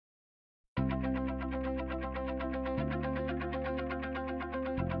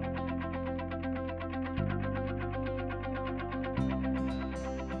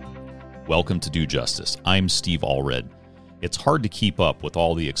Welcome to Do Justice. I'm Steve Allred. It's hard to keep up with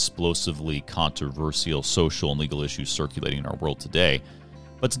all the explosively controversial social and legal issues circulating in our world today,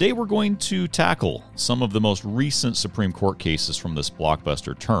 but today we're going to tackle some of the most recent Supreme Court cases from this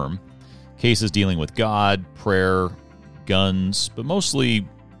blockbuster term, cases dealing with God, prayer, guns, but mostly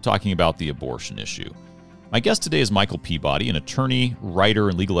talking about the abortion issue. My guest today is Michael Peabody, an attorney, writer,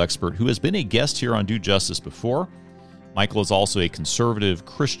 and legal expert who has been a guest here on Do Justice before. Michael is also a conservative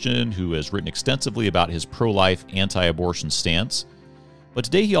Christian who has written extensively about his pro-life, anti-abortion stance. But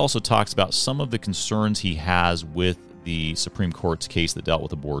today he also talks about some of the concerns he has with the Supreme Court's case that dealt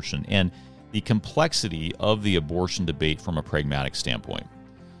with abortion and the complexity of the abortion debate from a pragmatic standpoint.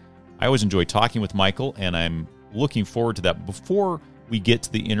 I always enjoy talking with Michael, and I'm looking forward to that. Before we get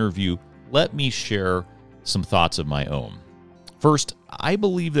to the interview, let me share some thoughts of my own. First, I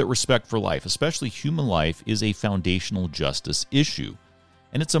believe that respect for life, especially human life, is a foundational justice issue.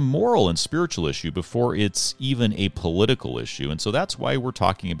 And it's a moral and spiritual issue before it's even a political issue. And so that's why we're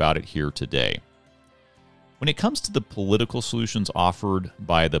talking about it here today. When it comes to the political solutions offered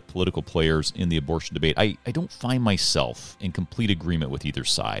by the political players in the abortion debate, I don't find myself in complete agreement with either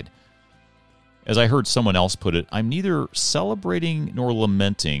side. As I heard someone else put it, I'm neither celebrating nor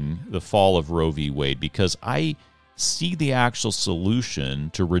lamenting the fall of Roe v. Wade because I see the actual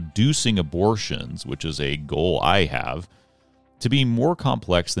solution to reducing abortions, which is a goal I have, to be more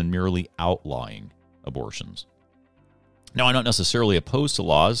complex than merely outlawing abortions. Now, I'm not necessarily opposed to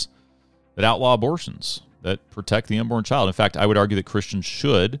laws that outlaw abortions, that protect the unborn child. In fact, I would argue that Christians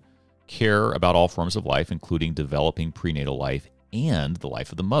should care about all forms of life, including developing prenatal life and the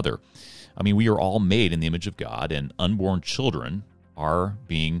life of the mother. I mean, we are all made in the image of God, and unborn children are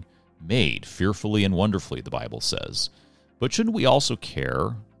being made fearfully and wonderfully, the Bible says. But shouldn't we also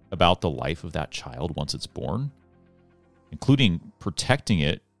care about the life of that child once it's born, including protecting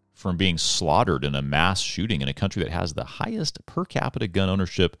it from being slaughtered in a mass shooting in a country that has the highest per capita gun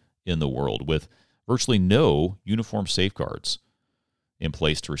ownership in the world, with virtually no uniform safeguards in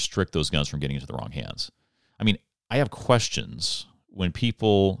place to restrict those guns from getting into the wrong hands? I mean, I have questions when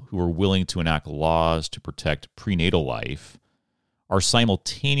people who are willing to enact laws to protect prenatal life are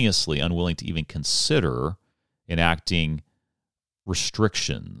simultaneously unwilling to even consider enacting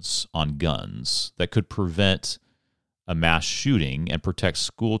restrictions on guns that could prevent a mass shooting and protect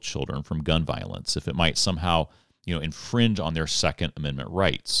school children from gun violence if it might somehow, infringe on their Second Amendment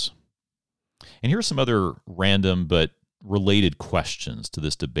rights. And here are some other random but related questions to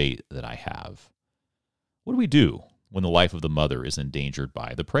this debate that I have. What do we do when the life of the mother is endangered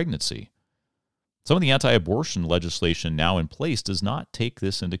by the pregnancy? Some of the anti-abortion legislation now in place does not take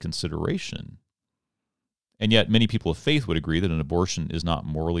this into consideration. And yet many people of faith would agree that an abortion is not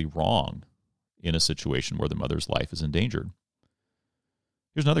morally wrong in a situation where the mother's life is endangered.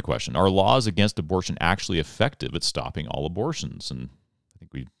 Here's another question. Are laws against abortion actually effective at stopping all abortions? And I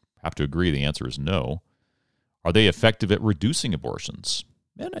think we have to agree the answer is no. Are they effective at reducing abortions?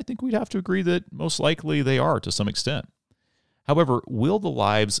 And I think we'd have to agree that most likely they are to some extent. However, will the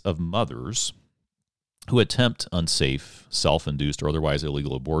lives of mothers who attempt unsafe, self-induced, or otherwise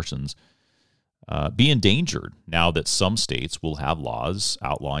illegal abortions be endangered now that some states will have laws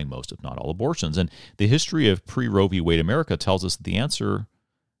outlawing most, if not all, abortions? And the history of pre-Roe v. Wade America tells us that the answer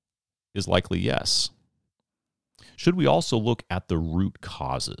is likely yes. Should we also look at the root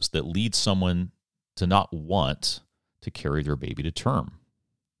causes that lead someone to not want to carry their baby to term?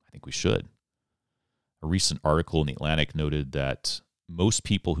 I think we should. A recent article in The Atlantic noted that most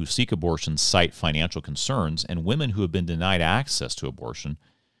people who seek abortion cite financial concerns, and women who have been denied access to abortion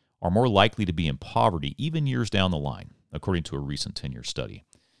are more likely to be in poverty even years down the line, according to a recent 10-year study.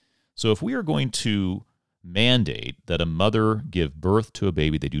 So if we are going to mandate that a mother give birth to a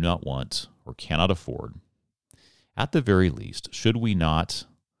baby they do not want or cannot afford, at the very least, should we not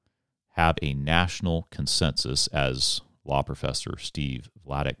have a national consensus, as law professor Steve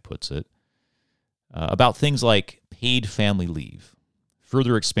Vladeck puts it, about things like paid family leave,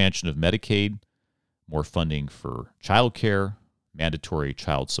 further expansion of Medicaid, more funding for childcare, mandatory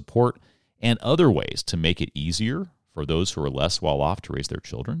child support, and other ways to make it easier for those who are less well off to raise their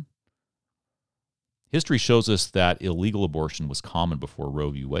children? History shows us that illegal abortion was common before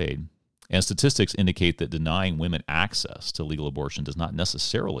Roe v. Wade, and statistics indicate that denying women access to legal abortion does not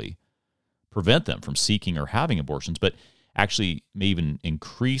necessarily prevent them from seeking or having abortions, but actually may even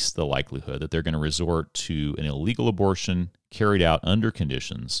increase the likelihood that they're going to resort to an illegal abortion carried out under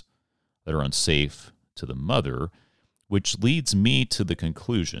conditions that are unsafe to the mother, which leads me to the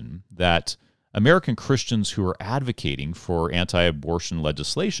conclusion that American Christians who are advocating for anti-abortion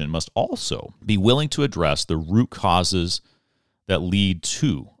legislation must also be willing to address the root causes that lead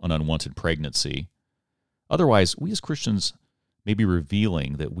to an unwanted pregnancy. Otherwise, we as Christians may be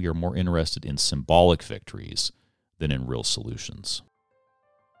revealing that we are more interested in symbolic victories than in real solutions.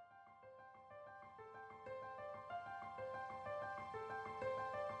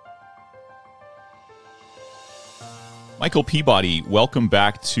 Michael Peabody, welcome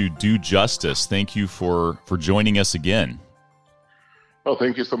back to Do Justice. Thank you for joining us again. Oh,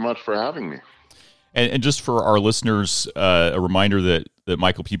 thank you so much for having me. And just for our listeners, a reminder that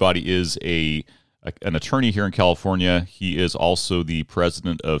Michael Peabody is an attorney here in California. He is also the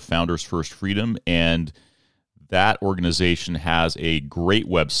president of Founders First Freedom, and that organization has a great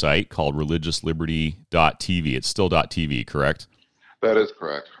website called religiousliberty.tv. It's still .tv, correct? That is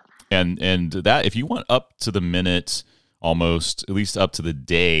correct. And that, if you want up to the minute, almost, at least up to the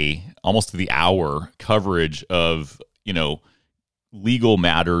day, almost to the hour coverage of, legal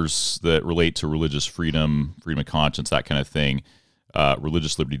matters that relate to religious freedom, freedom of conscience, that kind of thing,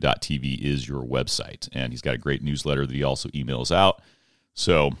 religiousliberty.tv is your website. And he's got a great newsletter that he also emails out.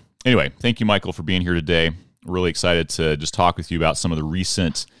 So anyway, thank you, Michael, for being here today. Really excited to just talk with you about some of the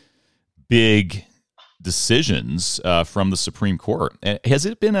recent big decisions from the Supreme Court. And has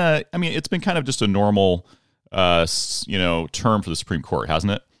it been it's been kind of just a normal, term for the Supreme Court,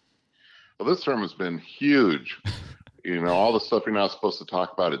 hasn't it? Well, this term has been huge. All the stuff you're not supposed to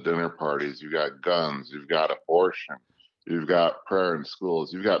talk about at dinner parties. You've got guns, you've got abortion, you've got prayer in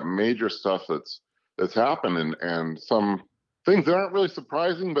schools, you've got major stuff that's happened, and some things that aren't really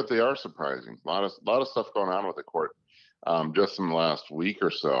surprising, but they are surprising. A lot of stuff going on with the court just in the last week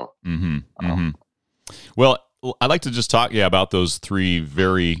or so. Well, I'd like to just talk about those three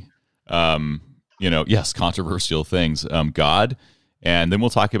very controversial things. God, and then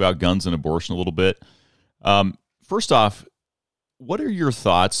we'll talk about guns and abortion a little bit. First off, what are your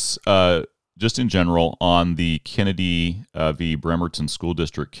thoughts, just in general, on the Kennedy v. Bremerton School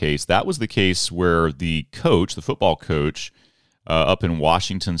District case? That was the case where the football coach up in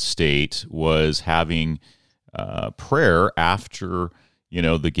Washington State, was having prayer after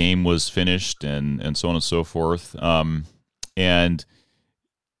the game was finished, and so on and so forth. And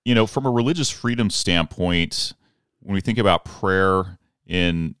from a religious freedom standpoint, when we think about prayer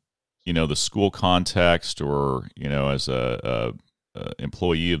in the school context, or as a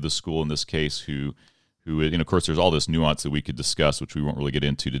employee of the school in this case, who of course there's all this nuance that we could discuss, which we won't really get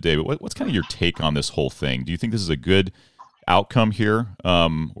into today. But what's kind of your take on this whole thing? Do you think this is a good outcome here,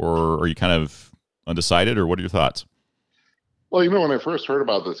 or are you kind of undecided, or what are your thoughts? Well, when I first heard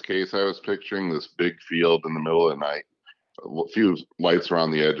about this case, I was picturing this big field in the middle of the night, a few lights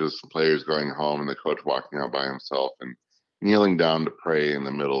around the edges, the players going home, and the coach walking out by himself and kneeling down to pray in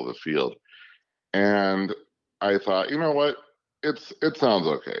the middle of the field. And I thought, you know what? It sounds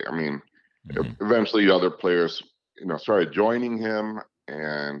okay. I mean, eventually other players, started joining him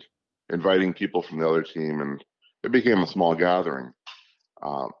and inviting people from the other team, and it became a small gathering.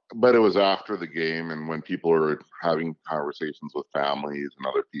 But it was after the game, and when people were having conversations with families and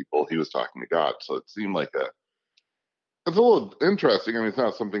other people, he was talking to God. So it seemed like it's a little interesting. I mean, it's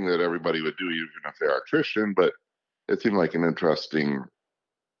not something that everybody would do, even if they are Christian, but it seemed like an interesting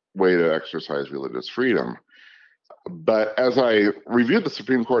way to exercise religious freedom. But as I reviewed the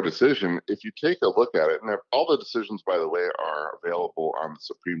Supreme Court decision, if you take a look at it, and all the decisions, by the way, are available on the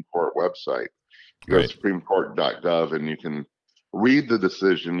Supreme Court website. You go to supremecourt.gov, and you can read the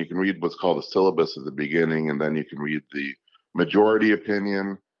decision. You can read what's called the syllabus at the beginning, and then you can read the majority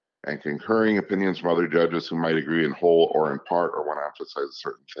opinion and concurring opinions from other judges who might agree in whole or in part or want to emphasize a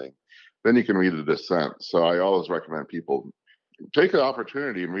certain thing. Then you can read the dissent. So I always recommend people take the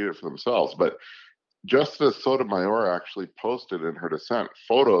opportunity and read it for themselves. But Justice Sotomayor actually posted in her dissent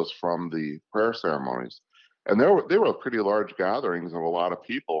photos from the prayer ceremonies. And they were pretty large gatherings of a lot of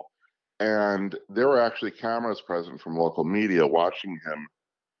people. And there were actually cameras present from local media watching him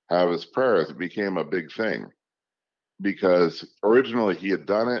have his prayers. It became a big thing because originally he had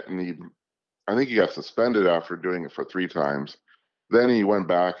done it, and I think he got suspended after doing it for 3 times. Then he went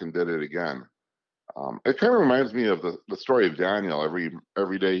back and did it again. It kind of reminds me of the story of Daniel.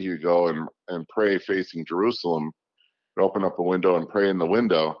 Every day he would go and pray facing Jerusalem, open up a window and pray in the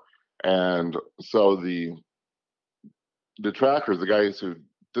window. And so the detractors, the guys who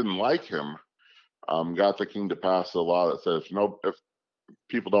didn't like him, got the king to pass a law that says if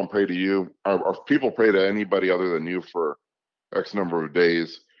people don't pray to you, or if people pray to anybody other than you for X number of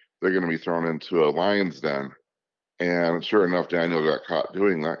days, they're going to be thrown into a lion's den. And sure enough, Daniel got caught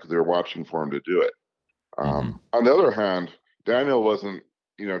doing that because they were watching for him to do it. On the other hand, Daniel wasn't,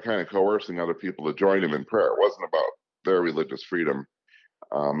 kind of coercing other people to join him in prayer. It wasn't about their religious freedom.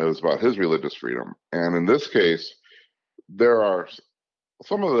 It was about his religious freedom. And in this case, there are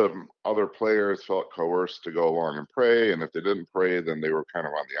some of the other players felt coerced to go along and pray, and if they didn't pray, then they were kind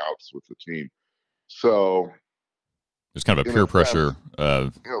of on the outs with the team. So there's kind of a in a peer sense, pressure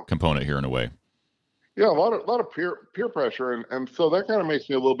you know, component here in a way. yeah, a lot of peer pressure, and so that kind of makes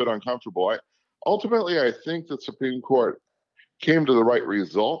me a little bit uncomfortable. Ultimately, I think the Supreme Court came to the right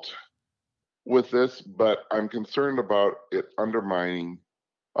result with this, but I'm concerned about it undermining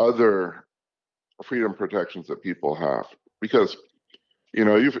other freedom protections that people have, because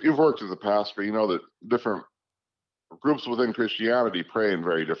you've worked as a pastor. You know that different groups within Christianity pray in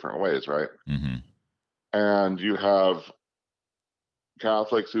very different ways, right? Mm-hmm. And you have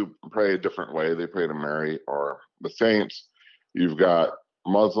Catholics who pray a different way. They pray to Mary or the saints. You've got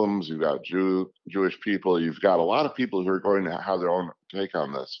Muslims, you've got Jewish people, you've got a lot of people who are going to have their own take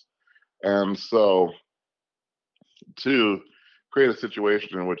on this. And so to create a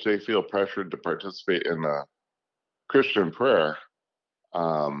situation in which they feel pressured to participate in a Christian prayer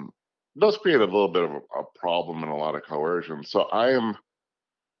does create a little bit of a problem and a lot of coercion. So I am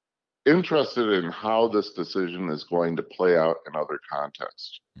interested in how this decision is going to play out in other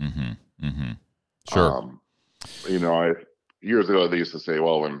contexts. Mm-hmm. Mm-hmm. Sure. Years ago they used to say,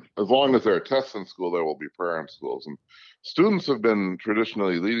 well, as long as there are tests in school, there will be prayer in schools, and students have been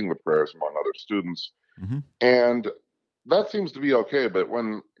traditionally leading the prayers among other students, mm-hmm. and that seems to be okay. But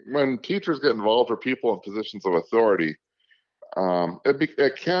when teachers get involved or people in positions of authority,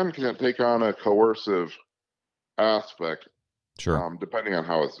 it can take on a coercive aspect, Sure. depending on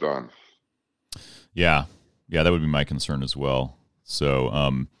how it's done. Yeah, that would be my concern as well. So,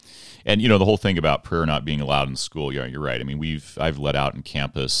 and the whole thing about prayer not being allowed in school. Yeah, you're right. I mean, I've led out in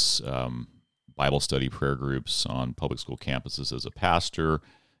campus Bible study prayer groups on public school campuses as a pastor.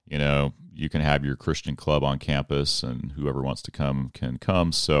 You can have your Christian club on campus, and whoever wants to come can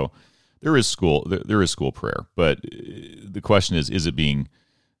come. So there is school prayer, but the question is it being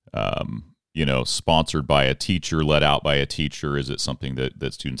sponsored by a teacher, led out by a teacher? Is it something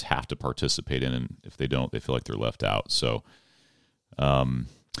that students have to participate in? And if they don't, they feel like they're left out. So,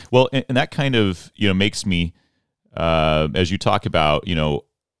 well, and that kind of, makes me, as you talk about,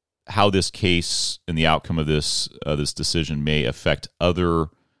 how this case and the outcome of this decision may affect other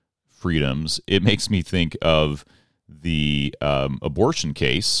freedoms, it makes me think of the abortion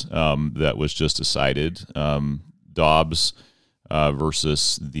case that was just decided, Dobbs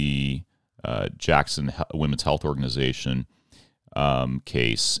versus the Jackson Women's Health Organization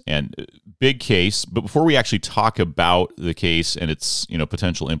case, and big case. But before we actually talk about the case and its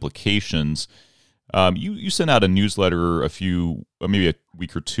potential implications, you sent out a newsletter maybe a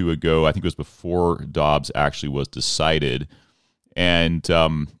week or two ago. I think it was before Dobbs actually was decided, and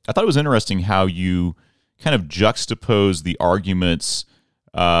I thought it was interesting how you kind of juxtapose the arguments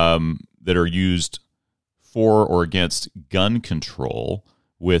that are used for or against gun control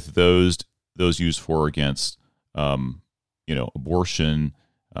with those used for or against abortion,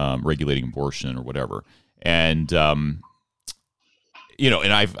 regulating abortion or whatever. And and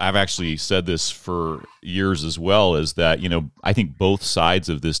I've actually said this for years as well, is that I think both sides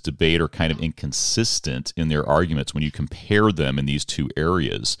of this debate are kind of inconsistent in their arguments when you compare them in these two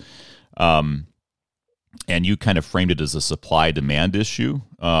areas. And you kind of framed it as a supply-demand issue,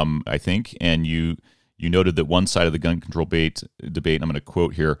 I think, and you noted that one side of the gun control debate, and I'm going to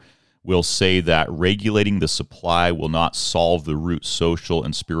quote here, will say that regulating the supply will not solve the root social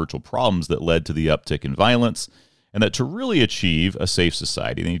and spiritual problems that led to the uptick in violence, and that to really achieve a safe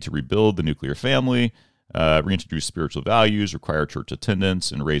society, they need to rebuild the nuclear family, reintroduce spiritual values, require church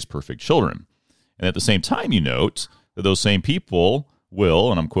attendance, and raise perfect children. And at the same time, you note that those same people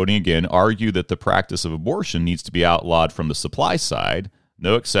will, and I'm quoting again, argue that the practice of abortion needs to be outlawed from the supply side,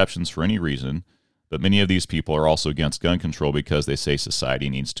 no exceptions for any reason. But many of these people are also against gun control because they say society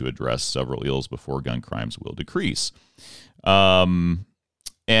needs to address several ills before gun crimes will decrease. And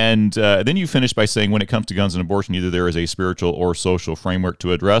then you finish by saying, when it comes to guns and abortion, either there is a spiritual or social framework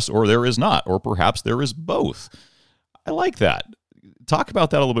to address, or there is not, or perhaps there is both. I like that. Talk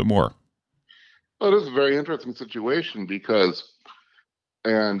about that a little bit more. Well, it is a very interesting situation because,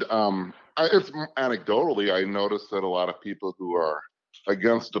 it's anecdotally, I noticed that a lot of people who are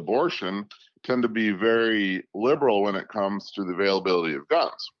against abortion tend to be very liberal when it comes to the availability of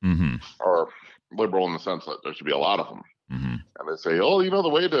guns, mm-hmm. or liberal in the sense that there should be a lot of them. Mm-hmm. And they say, the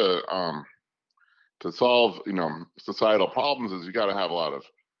way to solve, societal problems is you got to have a lot of,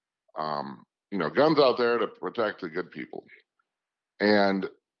 guns out there to protect the good people. And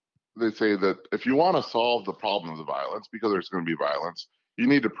they say that if you want to solve the problem of the violence, because there's going to be violence, you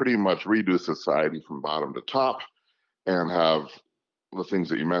need to pretty much redo society from bottom to top and have the things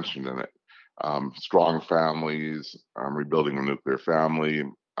that you mentioned in it. strong families, rebuilding a nuclear family,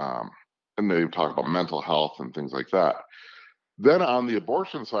 and they talk about mental health and things like that. Then on the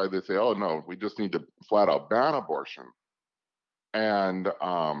abortion side, they say, "Oh no, we just need to flat out ban abortion," and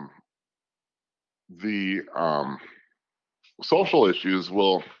the social issues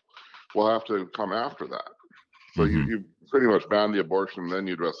will have to come after that. So you pretty much ban the abortion, then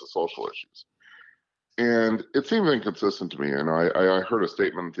you address the social issues. And it seems inconsistent to me. And I heard a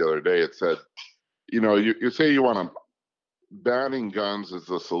statement the other day. It said, you say you want to banning guns is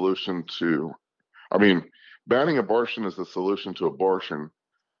the solution to, banning abortion is the solution to abortion,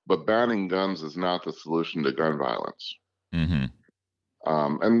 but banning guns is not the solution to gun violence. Mm-hmm.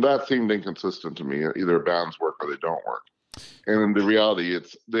 And that seemed inconsistent to me. Either bans work or they don't work. And in the reality,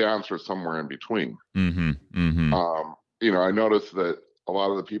 it's the answer is somewhere in between. Mm-hmm. Mm-hmm. I noticed that a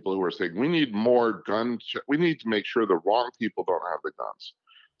lot of the people who are saying we need more we need to make sure the wrong people don't have the guns.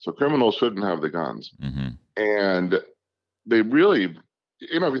 So criminals shouldn't have the guns. Mm-hmm. And they really,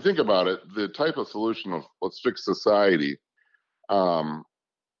 if you think about it, the type of solution of let's fix society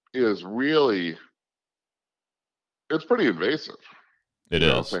is really, it's pretty invasive. It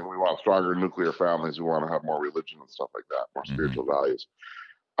is. Saying we want stronger nuclear families, we want to have more religion and stuff like that, more spiritual values.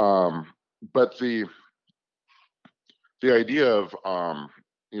 But the idea of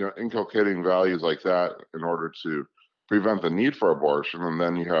inculcating values like that in order to prevent the need for abortion, and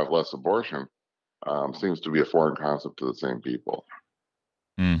then you have less abortion, seems to be a foreign concept to the same people.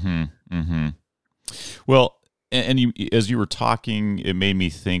 Mm-hmm. Mm-hmm. Well, and you, as you were talking, it made me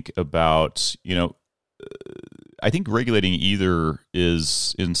think about, I think regulating either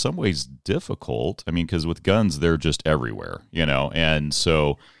is in some ways difficult. I mean, because with guns, they're just everywhere, and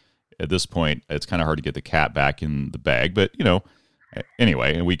so at this point, it's kind of hard to get the cat back in the bag. But,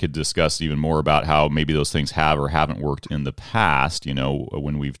 anyway, and we could discuss even more about how maybe those things have or haven't worked in the past,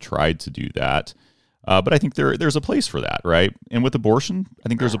 when we've tried to do that. But I think there's a place for that, right? And with abortion, I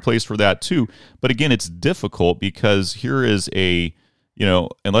think there's a place for that too. But again, it's difficult because here is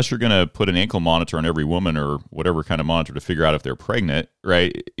unless you're going to put an ankle monitor on every woman or whatever kind of monitor to figure out if they're pregnant,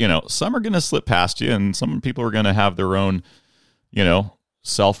 right? Some are going to slip past you, and some people are going to have their own,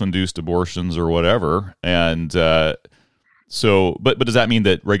 self-induced abortions or whatever. And so, but does that mean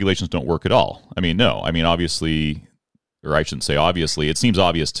that regulations don't work at all? I mean, no. I mean, obviously, or I shouldn't say obviously, it seems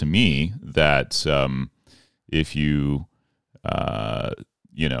obvious to me that if you,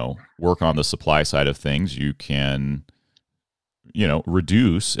 work on the supply side of things, you can,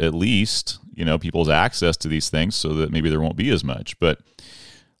 reduce at least, people's access to these things so that maybe there won't be as much. But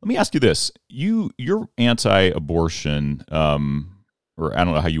let me ask you this. You're anti-abortion, or I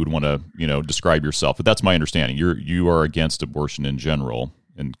don't know how you would want to, describe yourself, but that's my understanding. You are against abortion in general,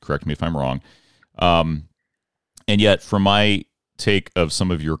 and correct me if I'm wrong. And yet, from my take of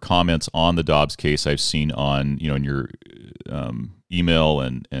some of your comments on the Dobbs case, I've seen on, in your email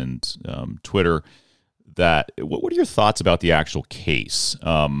and Twitter, that what are your thoughts about the actual case?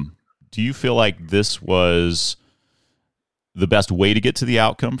 Do you feel like this was the best way to get to the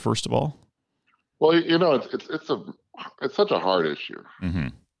outcome, first of all? Well, it's such a hard issue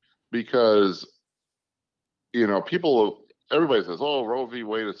because, everybody says, "Oh, Roe v.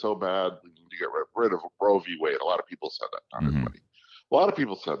 Wade is so bad. We need to get rid of Roe v. Wade." A lot of people said that. Not everybody. A lot of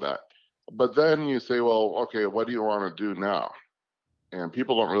people said that. But then you say, well, okay, what do you want to do now? And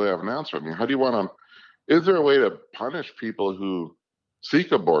people don't really have an answer. I mean, how do you want to? Is there a way to punish people who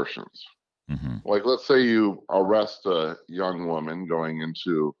seek abortions? Like, let's say you arrest a young woman going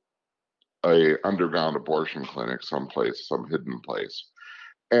into a underground abortion clinic someplace, some hidden place.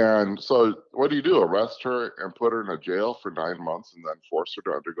 And so what do? Arrest her and put her in a jail for 9 months and then force her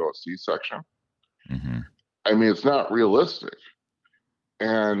to undergo a C-section? I mean, it's not realistic.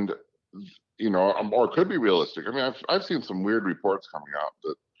 And, or it could be realistic. I mean, I've seen some weird reports coming out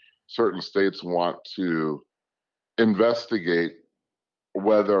that certain states want to investigate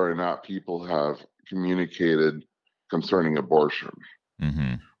whether or not people have communicated concerning abortion.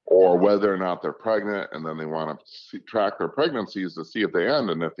 Or whether or not they're pregnant, and then they want to track their pregnancies to see if they end.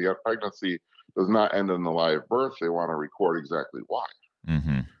 And if the pregnancy does not end in the live birth, they want to record exactly why.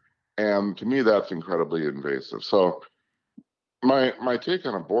 And to me, that's incredibly invasive. So my take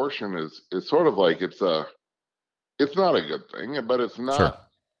on abortion is sort of like it's not a good thing, but it's not. Sure.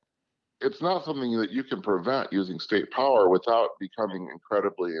 It's not something that you can prevent using state power without becoming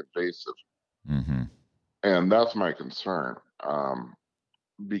incredibly invasive. And that's my concern.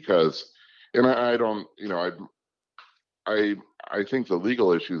 Because, and I don't, I think the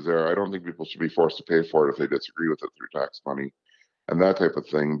legal issues there, I don't think people should be forced to pay for it if they disagree with it through tax money and that type of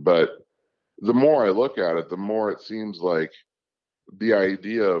thing. But the more I look at it, the more it seems like the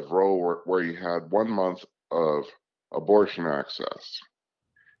idea of Roe, where you had 1 month of abortion access,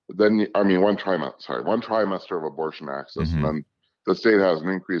 then I mean 1 trimester of abortion access, and Mm-hmm. then the state has an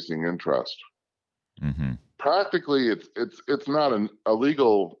increasing interest. Mm-hmm. Practically, it's not a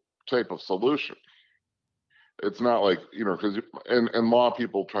legal type of solution. It's not like, because in law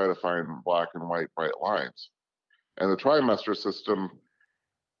people try to find black and white bright lines, and the trimester system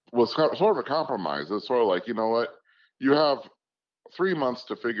was sort of a compromise. It's sort of like, you know what, you have 3 months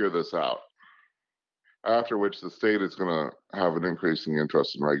to figure this out, after which the state is going to have an increasing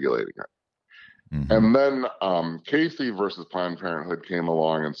interest in regulating it. Mm-hmm. And then Casey versus Planned Parenthood came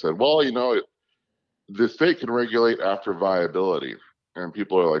along and said, well, the state can regulate after viability. And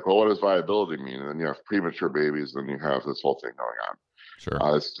people are like, well, what does viability mean? And then you have premature babies, and you have this whole thing going on.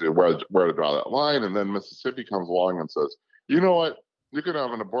 Sure. As to where to draw that line. And then Mississippi comes along and says, you know what? You can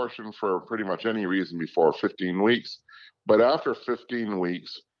have an abortion for pretty much any reason before 15 weeks. But after 15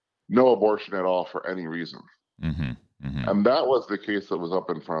 weeks, no abortion at all for any reason. Mm-hmm. Mm-hmm. And that was the case that was up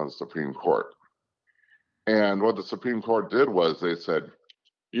in front of the Supreme Court. And what the Supreme Court did was they said,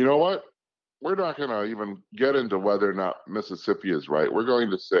 you know what? We're not going to even get into whether or not Mississippi is right. We're going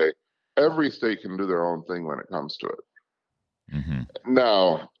to say every state can do their own thing when it comes to it. Mm-hmm.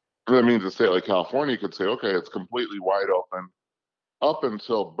 Now, that means a state like California could say, okay, it's completely wide open up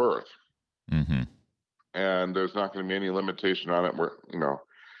until birth. Mm-hmm. And there's not going to be any limitation on it.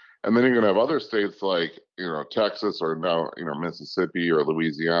 And then you're going to have other states like, Texas, or now, Mississippi or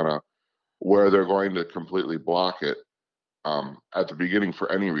Louisiana, where they're going to completely block it at the beginning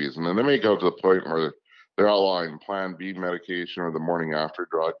for any reason. And they may go to the point where they're outlawing Plan B medication or the morning after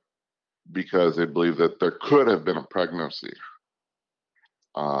drug because they believe that there could have been a pregnancy.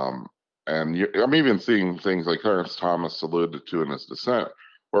 And I'm even seeing things like Clarence Thomas alluded to in his dissent,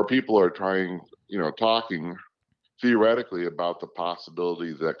 where people are talking theoretically about the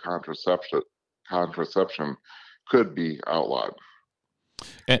possibility that contraception could be outlawed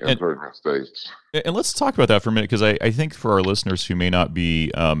in certain states. And let's talk about that for a minute, because I think for our listeners who may not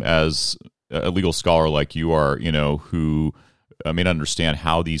be as a legal scholar like you are, who may not understand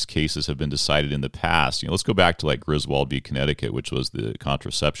how these cases have been decided in the past. Let's go back to like Griswold v. Connecticut, which was the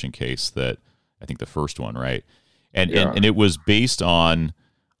contraception case, that I think the first one, right? And it was based on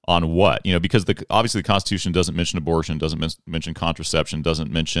what? Because obviously the Constitution doesn't mention abortion, doesn't mention contraception,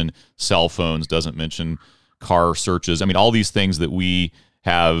 doesn't mention cell phones, doesn't mention car searches. I mean, all these things that we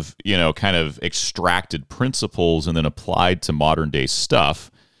have, kind of extracted principles and then applied to modern day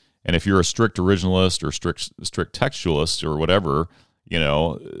stuff. And if you're a strict originalist or strict textualist or whatever,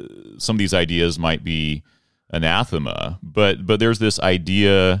 some of these ideas might be anathema. But there's this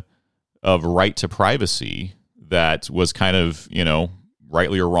idea of right to privacy that was kind of,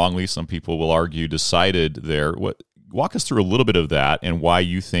 rightly or wrongly, some people will argue, decided there. Walk us through a little bit of that and why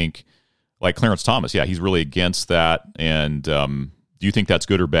you think, like Clarence Thomas, he's really against that. And do you think that's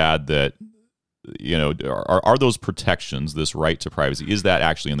good or bad? That are those protections, this right to privacy, is that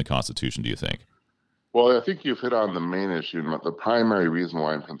actually in the Constitution, do you think? Well, I think you've hit on the main issue, the primary reason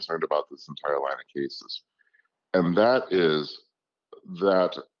why I'm concerned about this entire line of cases. And that is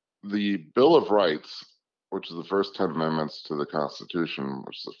that the Bill of Rights, which is the first 10 amendments to the Constitution,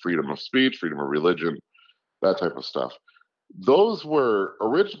 which is the freedom of speech, freedom of religion, that type of stuff, those were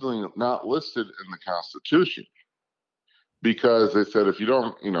originally not listed in the Constitution. Because they said, if you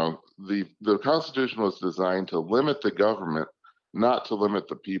don't, the Constitution was designed to limit the government, not to limit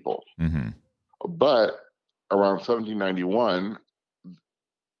the people. Mm-hmm. But around 1791,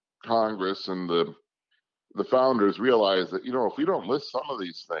 Congress and the founders realized that, if we don't list some of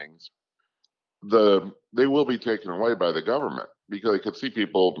these things, they will be taken away by the government, because they could see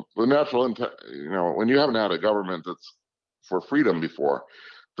people, the natural intent, when you haven't had a government that's for freedom before,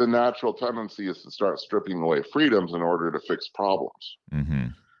 the natural tendency is to start stripping away freedoms in order to fix problems. Mm-hmm.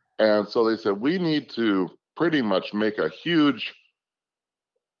 And so they said, we need to pretty much make a huge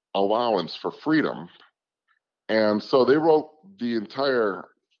allowance for freedom. And so they wrote the entire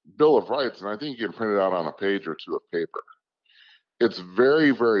Bill of Rights, and I think you can print it out on a page or two of paper. It's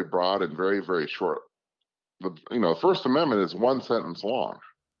very, very broad and very, very short. The First Amendment is one sentence long,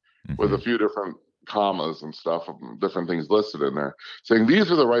 mm-hmm. with a few different commas and stuff, different things listed in there, saying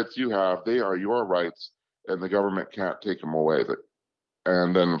these are the rights you have, they are your rights, and the government can't take them away.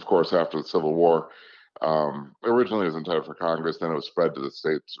 And then, of course, after the Civil War, originally it was intended for Congress, then it was spread to the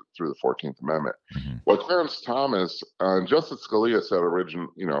states through the 14th Amendment. Mm-hmm. What Clarence Thomas and Justice Scalia said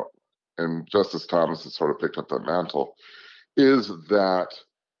and Justice Thomas has sort of picked up that mantle, is that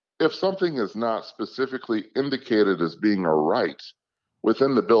if something is not specifically indicated as being a right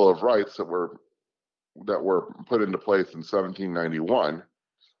within the Bill of Rights that we're that were put into place in 1791,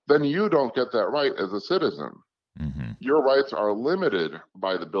 then you don't get that right as a citizen. Mm-hmm. Your rights are limited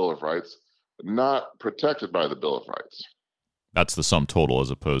by the Bill of Rights, not protected by the Bill of Rights. That's the sum total as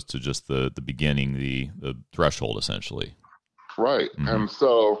opposed to just the beginning, the threshold, essentially. Right. Mm-hmm. And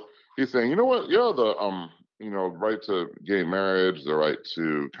so he's saying, you know what? Yeah, the right to gay marriage, the right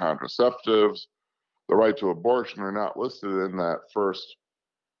to contraceptives, the right to abortion are not listed in that first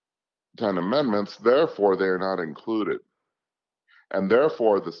 10 amendments. Therefore, they are not included. And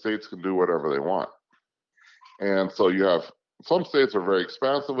therefore, the states can do whatever they want. And so you have some states are very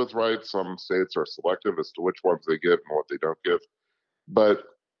expansive with rights. Some states are selective as to which ones they give and what they don't give. But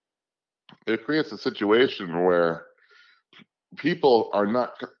it creates a situation where people are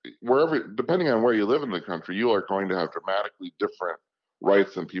not, depending on where you live in the country, you are going to have dramatically different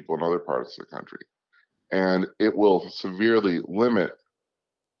rights than people in other parts of the country. And it will severely limit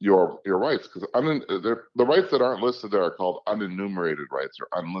your rights, because the rights that aren't listed there are called unenumerated rights or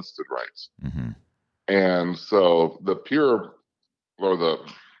unlisted rights. Mm-hmm. And so the pure or the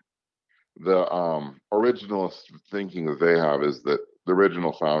originalist thinking that they have is that the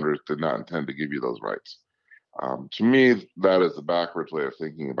original founders did not intend to give you those rights. To me, that is a backwards way of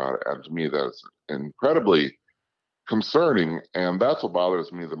thinking about it, and to me, that is incredibly concerning. And that's what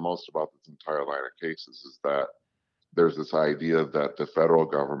bothers me the most about this entire line of cases, is that there's this idea that the federal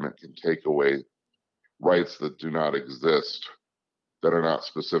government can take away rights that do not exist, that are not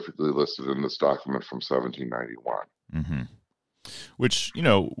specifically listed in this document from 1791. Mm-hmm. Which,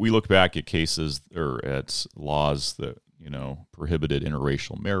 we look back at cases or at laws that, prohibited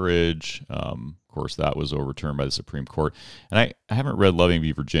interracial marriage. Of course, that was overturned by the Supreme Court. And I haven't read Loving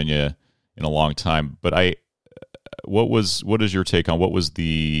v. Virginia in a long time, but what is your take on what was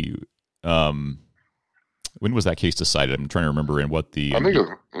the, when was that case decided? I'm trying to remember I think it was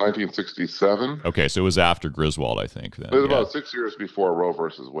 1967. Okay, so it was after Griswold, I think. Then. It was about 6 years before Roe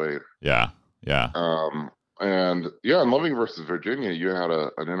versus Wade. Yeah. In Loving versus Virginia, you had an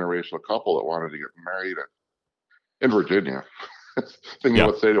interracial couple that wanted to get married in Virginia. Thinking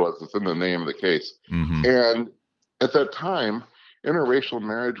what state it was, it's in the name of the case. Mm-hmm. And at that time, interracial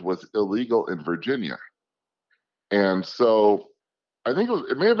marriage was illegal in Virginia. And so I think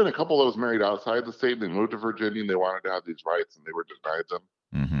it may have been a couple that was married outside the state. They moved to Virginia and they wanted to have these rights, and they were denied them.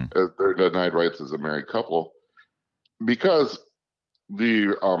 Mm-hmm. They're denied rights as a married couple because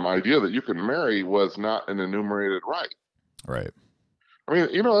the idea that you can marry was not an enumerated right. Right. I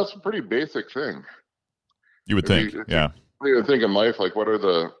mean, that's a pretty basic thing. You would think, yeah. You think in life, like, what do you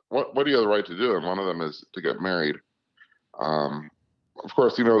have the right to do? And one of them is to get married. Of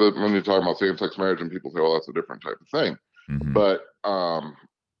course, that when you're talking about same-sex marriage, and people say, well, that's a different type of thing. Mm-hmm. But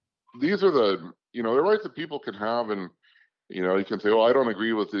these are the rights that people can have, and you can say, well, I don't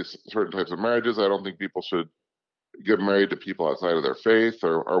agree with these certain types of marriages. I don't think people should get married to people outside of their faith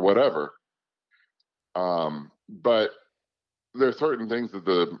or whatever. But there are certain things that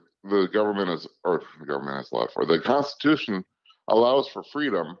the government has allowed for. The Constitution allows for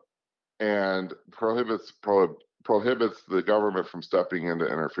freedom and prohibits the government from stepping in to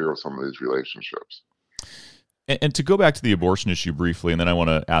interfere with some of these relationships. And to go back to the abortion issue briefly, and then I want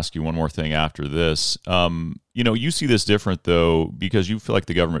to ask you one more thing after this. You see this different, though, because you feel like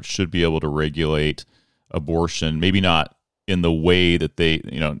the government should be able to regulate abortion, maybe not in the way that they,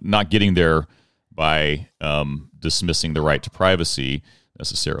 not getting there by dismissing the right to privacy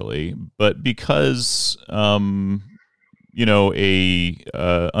necessarily, but because, a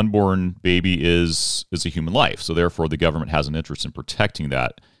unborn baby is a human life. So therefore, the government has an interest in protecting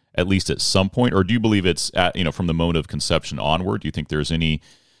that, at least at some point. Or do you believe it's from the moment of conception onward? Do you think there's any,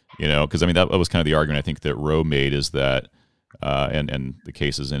 because that was kind of the argument I think that Roe made, is that, and the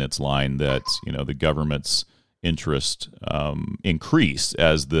case is in its line, that, the government's interest increased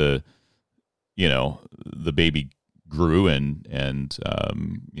as the baby grew and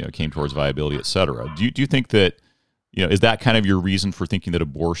came towards viability, et cetera. Do you think that, is that kind of your reason for thinking that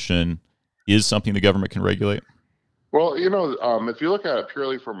abortion is something the government can regulate? Well, if you look at it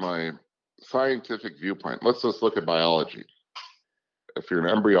purely from a scientific viewpoint, let's just look at biology. If you're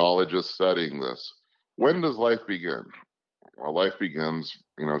an embryologist studying this, when does life begin? Well, life begins,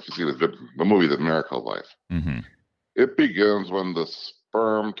 if you see the movie The Miracle of Life, mm-hmm. It begins when the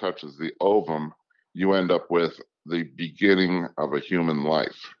sperm touches the ovum. You end up with the beginning of a human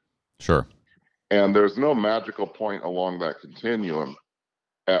life. Sure. And there's no magical point along that continuum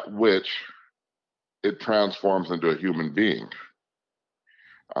at which it transforms into a human being.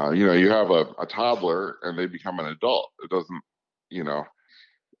 You have a toddler and they become an adult. It doesn't, you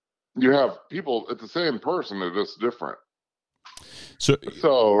have people, it's the same person, they're just different.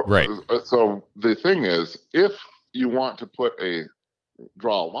 Right. So the thing is, if you want to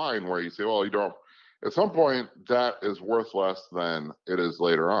draw a line where you say, well, you don't, at some point that is worth less than it is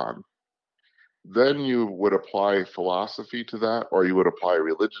later on, then you would apply philosophy to that, or you would apply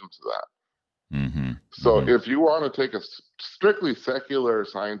religion to that. Mm-hmm. So Mm-hmm. if you want to take a strictly secular,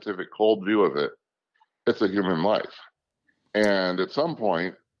 scientific, cold view of it, it's a human life. And at some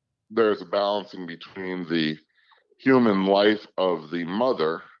point, there's a balancing between the human life of the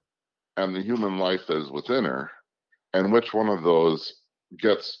mother and the human life that is within her, and which one of those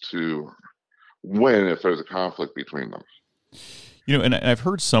gets to win if there's a conflict between them. And I've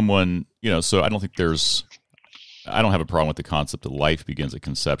heard someone, so I don't have a problem with the concept that life begins at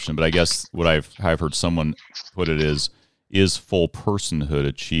conception, but I guess what I've heard someone put it is full personhood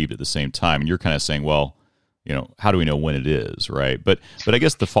achieved at the same time? And you're kind of saying, well, how do we know when it is, right? But I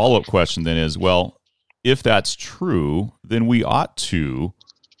guess the follow-up question then is, well, if that's true, then we ought to,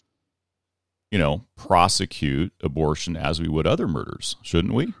 prosecute abortion as we would other murders,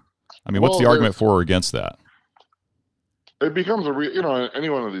 shouldn't we? I mean, what's the argument for or against that? It becomes any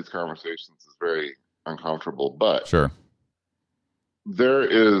one of these conversations is very uncomfortable, but sure, there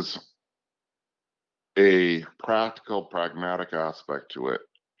is a practical, pragmatic aspect to it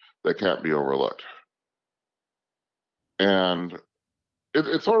that can't be overlooked. And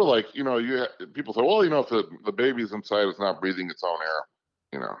it's sort of like, people say, well, if the baby's inside, it's not breathing its own air,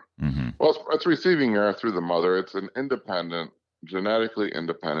 Mm-hmm. Well, it's receiving air through the mother. It's an genetically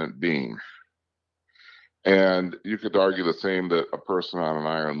independent being. And you could argue the same that a person on an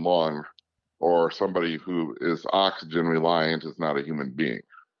iron lung or somebody who is oxygen reliant is not a human being.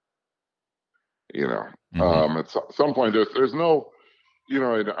 Mm-hmm. At some point, there's no,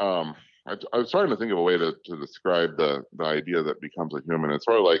 I was trying to think of a way to describe the idea that becomes a human. It's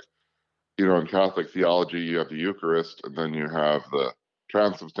sort of like, in Catholic theology, you have the Eucharist, and then you have the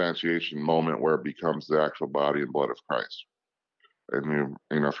transubstantiation moment where it becomes the actual body and blood of Christ. And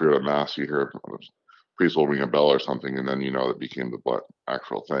if you're at Mass, you hear the priest will ring a bell or something, and then it became the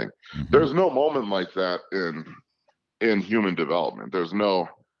actual thing. Mm-hmm. There's no moment like that in human development. There's no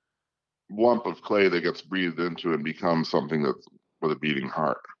lump of clay that gets breathed into and becomes something that's with a beating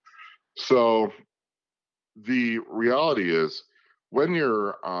heart. So the reality is, when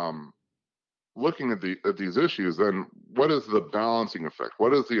you're looking at these issues, then what is the balancing effect?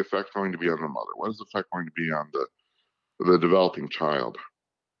 What is the effect going to be on the mother? What is the effect going to be on the developing child?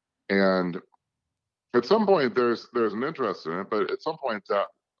 And at some point, there's an interest in it, but at some point, that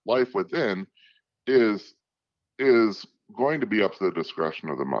life within is going to be up to the discretion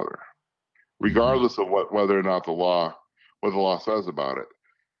of the mother, regardless of whether or not what the law says about it.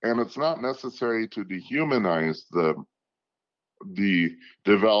 And it's not necessary to dehumanize the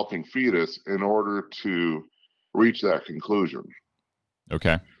developing fetus in order to reach that conclusion.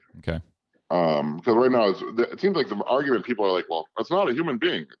 Okay. Because right now it seems like the argument, people are like, well, that's not a human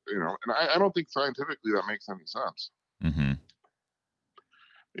being, and I don't think scientifically that makes any sense. Mm-hmm.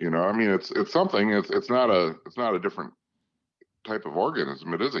 I mean, it's something. It's not a different type of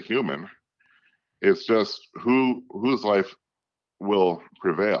organism. It is a human. It's just whose life will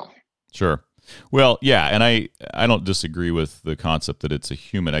prevail. Sure. Well, yeah, and I don't disagree with the concept that it's a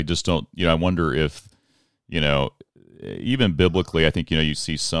human. I just don't, I wonder if, even biblically, I think, you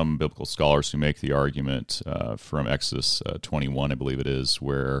see some biblical scholars who make the argument from Exodus 21, I believe it is,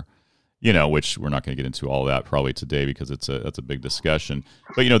 where, which we're not going to get into all of that probably today because that's a big discussion.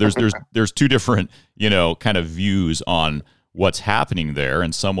 But, there's two different, kind of views on what's happening there.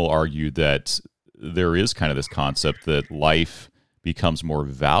 And some will argue that there is kind of this concept that life becomes more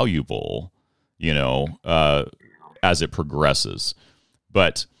valuable, as it progresses.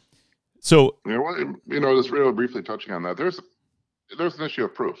 But so, just real briefly touching on that, there's an issue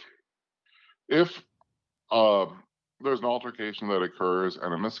of proof. If there's an altercation that occurs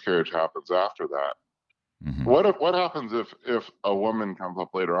and a miscarriage happens after that, mm-hmm. what happens if a woman comes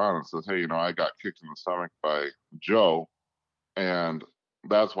up later on and says, hey, I got kicked in the stomach by Joe, and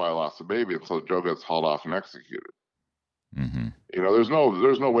that's why I lost the baby, and so Joe gets hauled off and executed. Mm-hmm. There's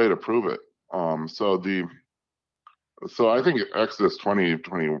no way to prove it. So I think Exodus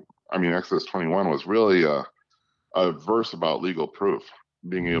 21 was really a verse about legal proof,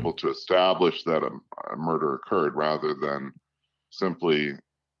 being able to establish that a murder occurred, rather than simply,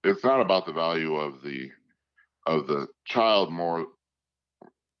 it's not about the value of the child more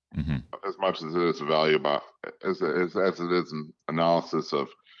mm-hmm. as much as it is a value about as it is an analysis of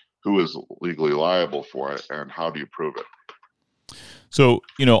who is legally liable for it and how do you prove it. So,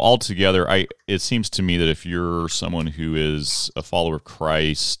 altogether, it seems to me that if you're someone who is a follower of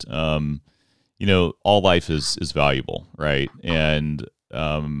Christ, all life is valuable, right? And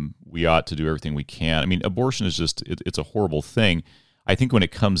we ought to do everything we can. I mean, abortion is just it's a horrible thing. I think when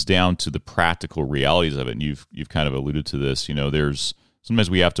it comes down to the practical realities of it, and you've kind of alluded to this, there's sometimes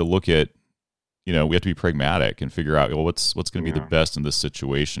we have to look at, we have to be pragmatic and figure out, what's going to be the best in this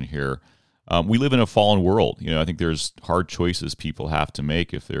situation here. We live in a fallen world. I think there's hard choices people have to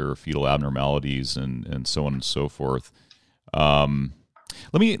make if there are fetal abnormalities and so on and so forth. Let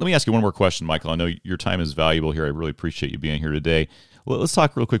me ask you one more question, Michael. I know your time is valuable here. I really appreciate you being here today. Let's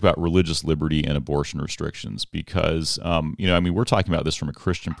talk real quick about religious liberty and abortion restrictions because, we're talking about this from a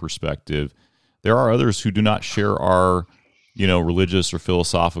Christian perspective. There are others who do not share our, religious or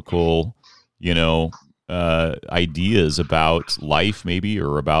philosophical, ideas about life maybe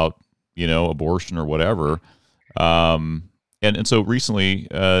or about, abortion or whatever. And so recently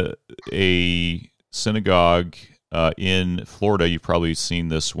a synagogue in Florida, you've probably seen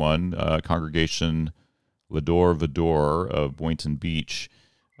this one, Congregation Lador Vador of Boynton Beach,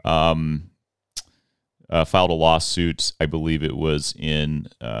 filed a lawsuit, I believe it was in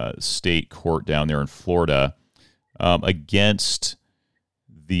state court down there in Florida, against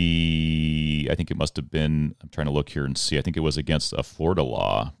I think it must have been, I'm trying to look here and see, I think it was against a Florida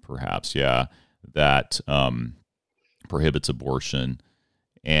law, perhaps, that prohibits abortion.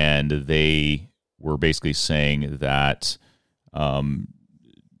 And they were basically saying that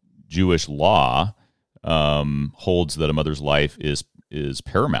Jewish law holds that a mother's life is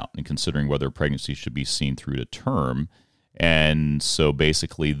paramount in considering whether pregnancy should be seen through to term. And so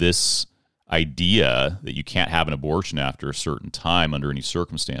basically this idea that you can't have an abortion after a certain time under any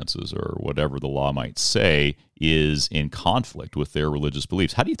circumstances or whatever the law might say is in conflict with their religious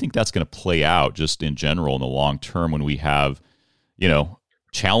beliefs. How do you think that's going to play out just in general in the long term when we have,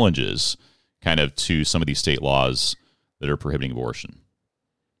 challenges kind of to some of these state laws that are prohibiting abortion?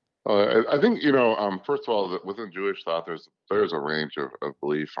 I think, first of all, that within Jewish thought, there's a range of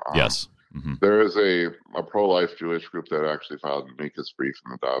belief. Yes. Mm-hmm. There is a pro-life Jewish group that actually filed an amicus brief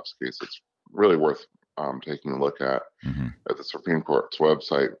in the Dobbs case. It's really worth taking a look at the Supreme Court's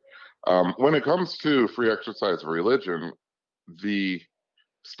website. When it comes to free exercise of religion, the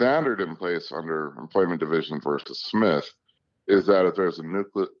standard in place under Employment Division versus Smith is that if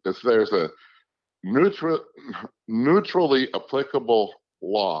there's a neutrally applicable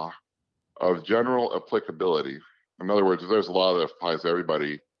law of general applicability, in other words, if there's a law that applies to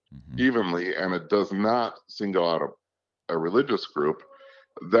everybody evenly and it does not single out a religious group,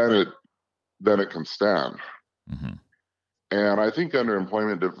 then it can stand. Mm-hmm. And I think under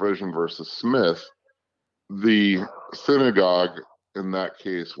Employment Division versus Smith, the synagogue in that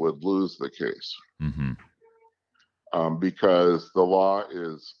case would lose the case because the law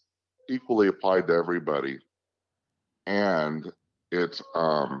is equally applied to everybody, and it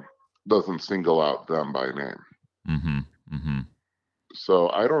doesn't single out them by name. So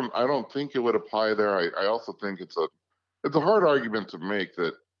I don't think it would apply there. I also think it's a hard argument to make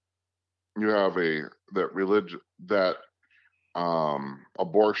that you have that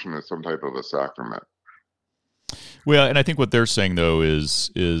abortion is some type of a sacrament. Well, and I think what they're saying though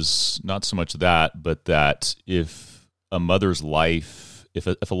is not so much that, but that if a mother's life, if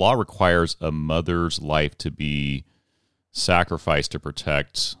a law requires a mother's life to be sacrificed to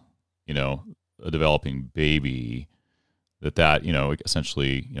protect, a developing baby, that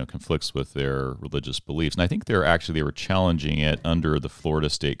essentially conflicts with their religious beliefs. And I think they were challenging it under the Florida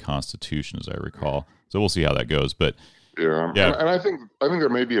state constitution, as I recall. So we'll see how that goes. But yeah. And I think there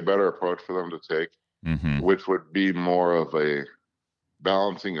may be a better approach for them to take, which would be more of a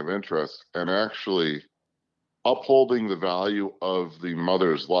balancing of interests and actually upholding the value of the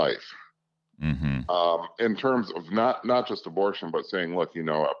mother's life. In terms of not just abortion, but saying, look,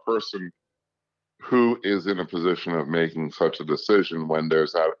 a person who is in a position of making such a decision when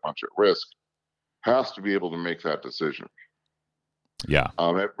there's that much at risk has to be able to make that decision. Yeah.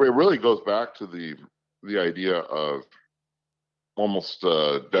 It really goes back to the idea of almost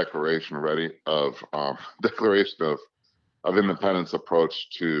a declaration of independence approach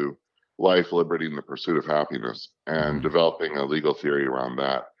to life, liberty, and the pursuit of happiness, and developing a legal theory around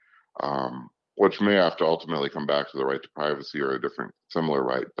that, which may have to ultimately come back to the right to privacy or a different similar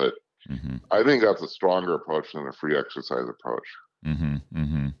right. But I think that's a stronger approach than a free exercise approach.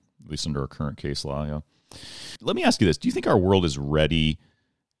 At least under our current case law, yeah. Let me ask you this. Do you think our world is ready,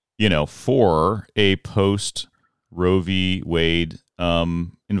 for a post Roe v. Wade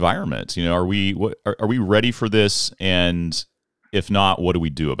environment? Are we ready for this? And if not, what do we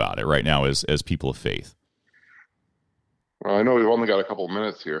do about it right now as people of faith? Well, I know we've only got a couple of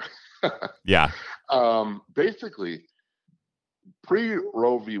minutes here. Yeah. Basically,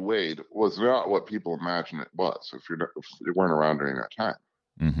 pre-Roe v. Wade was not what people imagine it was. If you weren't around during that time,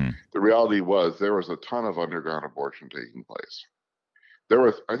 the reality was there was a ton of underground abortion taking place. There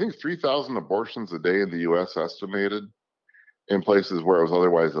was, I think, 3,000 abortions a day in the U.S. estimated in places where it was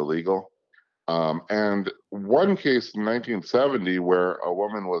otherwise illegal. And one case in 1970 where a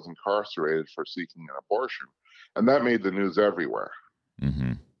woman was incarcerated for seeking an abortion, and that made the news everywhere.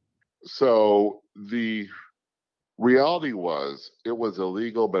 So the reality was it was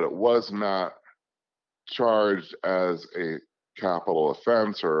illegal, but it was not charged as a capital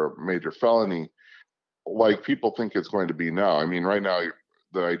offense or a major felony like people think it's going to be now. I mean, right now,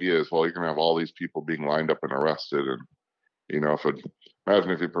 the idea is, well, you're going to have all these people being lined up and arrested. And,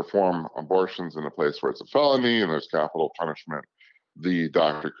 imagine if you perform abortions in a place where it's a felony and there's capital punishment, the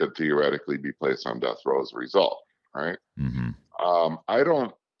doctor could theoretically be placed on death row as a result, right? I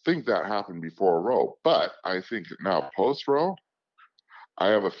don't think that happened before Roe, but I think now post-Roe, I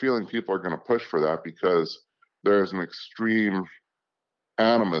have a feeling people are going to push for that because there's an extreme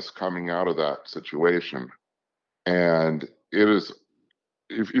animus coming out of that situation. And it is,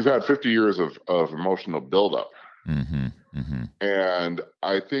 if you've had 50 years of emotional buildup, and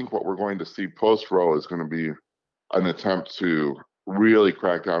I think what we're going to see post-Roe is going to be an attempt to really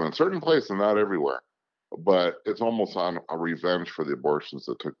crack down in certain places, not everywhere. But it's almost on a revenge for the abortions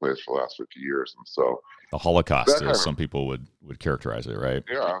that took place for the last 50 years. And so the Holocaust, as some people would characterize it, right?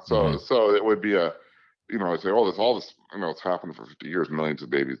 Yeah. So it would be I'd say, all this, it's happened for 50 years, millions of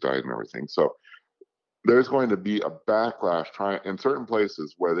babies died and everything. So there's going to be a backlash in certain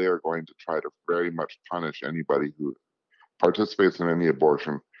places where they are going to try to very much punish anybody who participates in any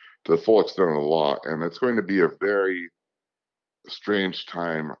abortion to the full extent of the law. And it's going to be a very strange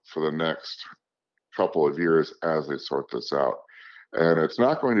time for the next couple of years as they sort this out. And it's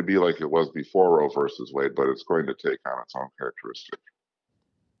not going to be like it was before Roe versus Wade, but it's going to take on its own characteristic.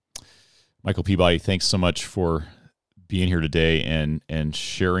 Michael Peabody, thanks so much for being here today and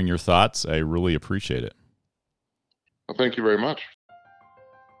sharing your thoughts. I really appreciate it. Well, thank you very much.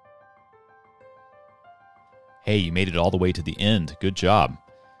 Hey, you made it all the way to the end. Good job.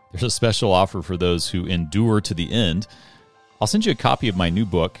 There's a special offer for those who endure to the end. I'll send you a copy of my new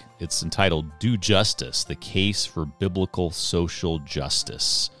book. It's entitled Do Justice, The Case for Biblical Social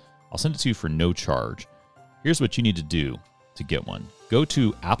Justice. I'll send it to you for no charge. Here's what you need to do to get one. Go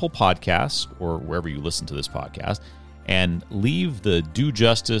to Apple Podcasts or wherever you listen to this podcast and leave the Do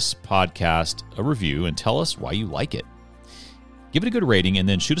Justice podcast a review and tell us why you like it. Give it a good rating and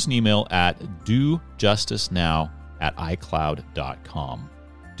then shoot us an email at dojusticenow@icloud.com.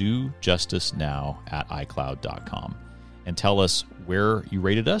 dojusticenow@icloud.com. And tell us where you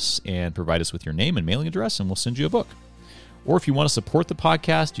rated us and provide us with your name and mailing address, and we'll send you a book. Or if you want to support the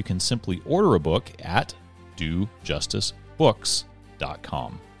podcast, you can simply order a book at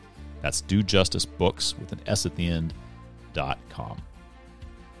dojusticebooks.com. That's dojusticebooks with an S at the end.com.